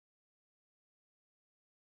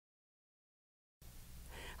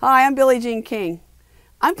Hi, I'm Billie Jean King.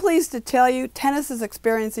 I'm pleased to tell you tennis is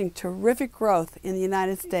experiencing terrific growth in the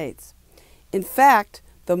United States. In fact,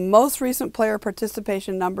 the most recent player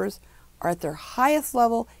participation numbers are at their highest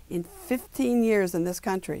level in 15 years in this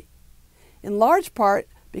country. In large part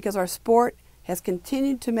because our sport has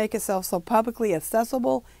continued to make itself so publicly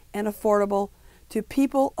accessible and affordable to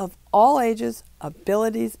people of all ages,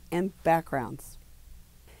 abilities, and backgrounds.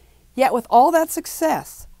 Yet with all that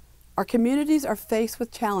success, our communities are faced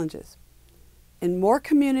with challenges. In more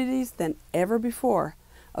communities than ever before,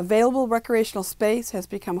 available recreational space has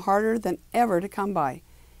become harder than ever to come by,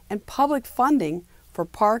 and public funding for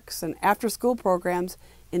parks and after-school programs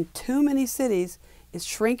in too many cities is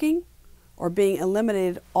shrinking or being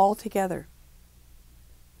eliminated altogether.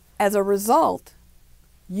 As a result,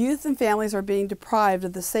 youth and families are being deprived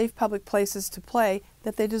of the safe public places to play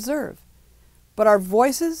that they deserve. But our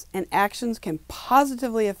voices and actions can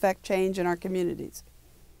positively affect change in our communities.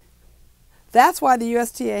 That's why the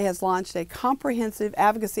USTA has launched a comprehensive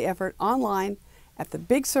advocacy effort online at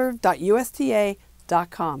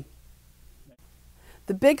thebigserve.usta.com.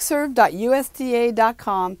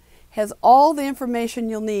 Thebigserve.usta.com has all the information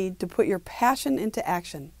you'll need to put your passion into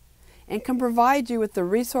action and can provide you with the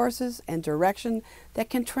resources and direction that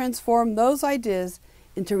can transform those ideas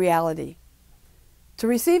into reality. To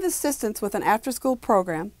receive assistance with an after-school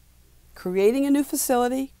program, creating a new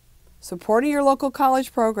facility, supporting your local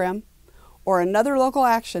college program, or another local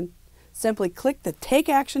action, simply click the Take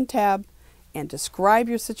Action tab and describe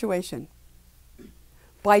your situation.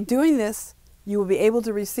 By doing this, you will be able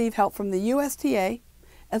to receive help from the USTA,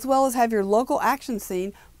 as well as have your local action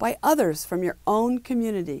seen by others from your own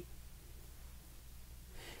community.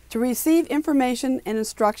 To receive information and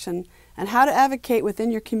instruction on how to advocate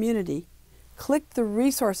within your community, click the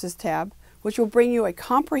Resources tab, which will bring you a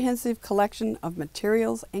comprehensive collection of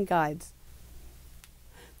materials and guides.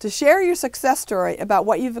 To share your success story about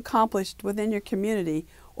what you've accomplished within your community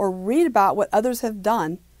or read about what others have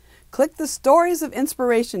done, click the Stories of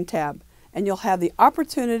Inspiration tab, and you'll have the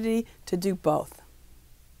opportunity to do both.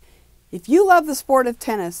 If you love the sport of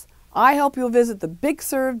tennis, I hope you'll visit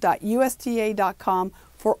thebigserve.usta.com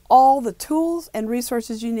for all the tools and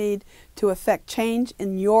resources you need to affect change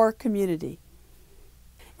in your community.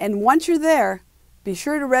 And once you're there, be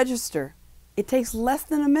sure to register. It takes less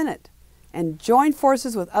than a minute. And join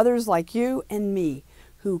forces with others like you and me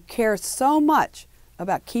who care so much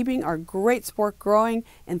about keeping our great sport growing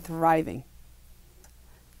and thriving.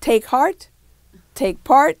 Take heart, take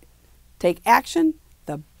part, take action.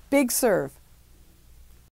 The Big Serve.